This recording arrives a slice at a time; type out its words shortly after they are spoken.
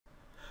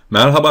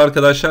Merhaba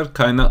arkadaşlar,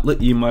 kaynaklı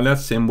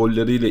imalat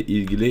sembolleriyle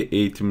ilgili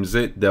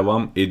eğitimimize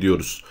devam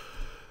ediyoruz.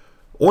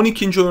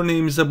 12.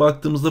 örneğimize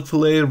baktığımızda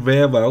flare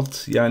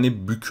wavelt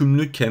yani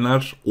bükümlü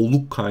kenar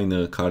oluk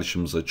kaynağı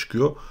karşımıza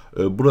çıkıyor.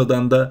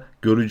 Buradan da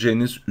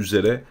göreceğiniz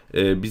üzere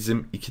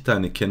bizim iki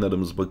tane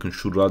kenarımız, bakın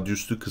şu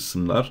radyüslü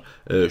kısımlar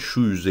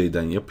şu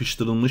yüzeyden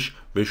yapıştırılmış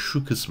ve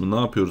şu kısmı ne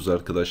yapıyoruz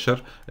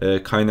arkadaşlar?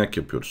 Kaynak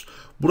yapıyoruz.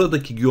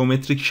 Buradaki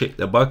geometrik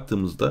şekle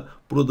baktığımızda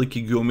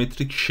buradaki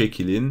geometrik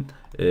şekilin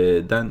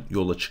den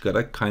yola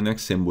çıkarak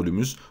kaynak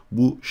sembolümüz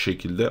bu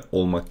şekilde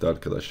olmakta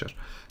arkadaşlar.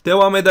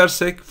 Devam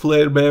edersek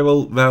flare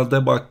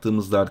wavelde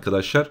baktığımızda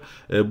arkadaşlar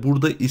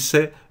burada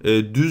ise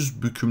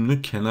düz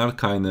bükümlü kenar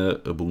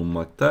kaynağı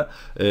bulunmakta.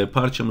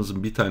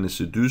 Parçamızın bir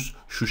tanesi düz,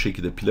 şu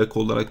şekilde plaka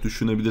olarak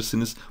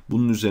düşünebilirsiniz.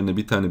 Bunun üzerine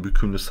bir tane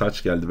bükümlü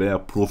saç geldi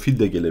veya profil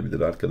de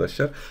gelebilir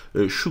arkadaşlar.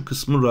 Şu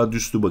kısmı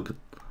radyüslü, bakın.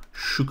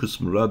 Şu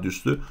kısmı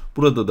radyüslü.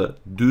 Burada da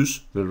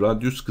düz ve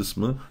radyüs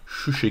kısmı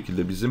şu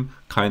şekilde bizim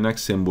kaynak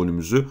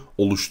sembolümüzü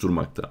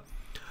oluşturmakta.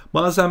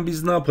 Bazen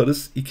biz ne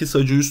yaparız? İki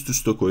sacı üst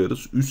üste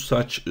koyarız. Üst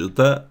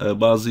saçta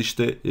bazı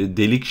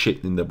delik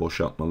şeklinde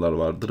boşaltmalar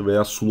vardır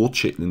veya slot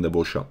şeklinde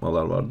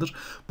boşaltmalar vardır.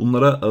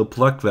 Bunlara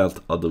plug weld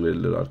adı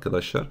verilir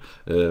arkadaşlar.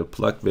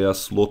 Plug veya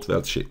slot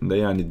weld şeklinde,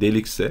 yani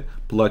delikse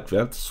plug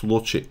weld,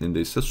 slot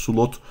şeklinde ise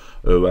slot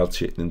weld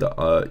şeklinde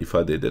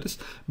ifade ederiz.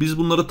 Biz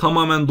bunları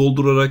tamamen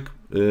doldurarak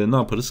ne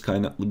yaparız?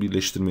 Kaynaklı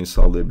birleştirmeyi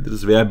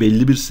sağlayabiliriz veya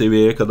belli bir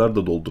seviyeye kadar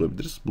da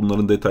doldurabiliriz.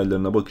 Bunların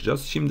detaylarına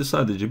bakacağız. Şimdi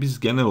sadece biz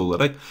genel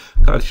olarak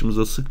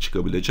karşımıza sık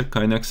çıkabilecek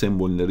kaynak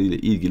sembolleriyle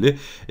ilgili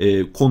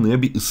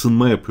konuya bir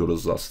ısınma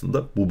yapıyoruz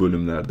aslında bu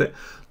bölümlerde.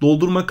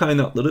 Doldurma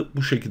kaynakları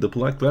bu şekilde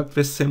plug weld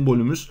ve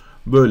sembolümüz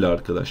böyle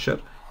arkadaşlar.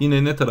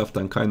 Yine ne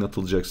taraftan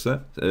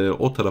kaynatılacaksa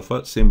o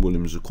tarafa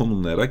sembolümüzü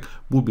konumlayarak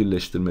bu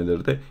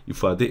birleştirmeleri de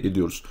ifade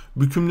ediyoruz.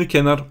 Bükümlü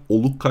kenar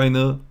oluk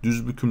kaynağı,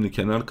 düz bükümlü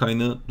kenar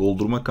kaynağı,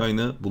 doldurma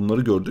kaynağı,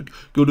 bunları gördük.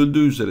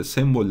 Görüldüğü üzere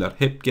semboller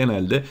hep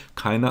genelde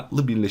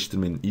kaynaklı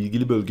birleştirmenin,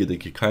 ilgili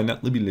bölgedeki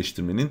kaynaklı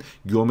birleştirmenin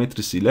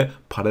geometrisiyle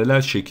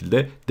paralel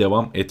şekilde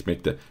devam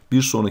etmekte.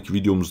 Bir sonraki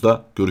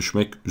videomuzda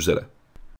görüşmek üzere.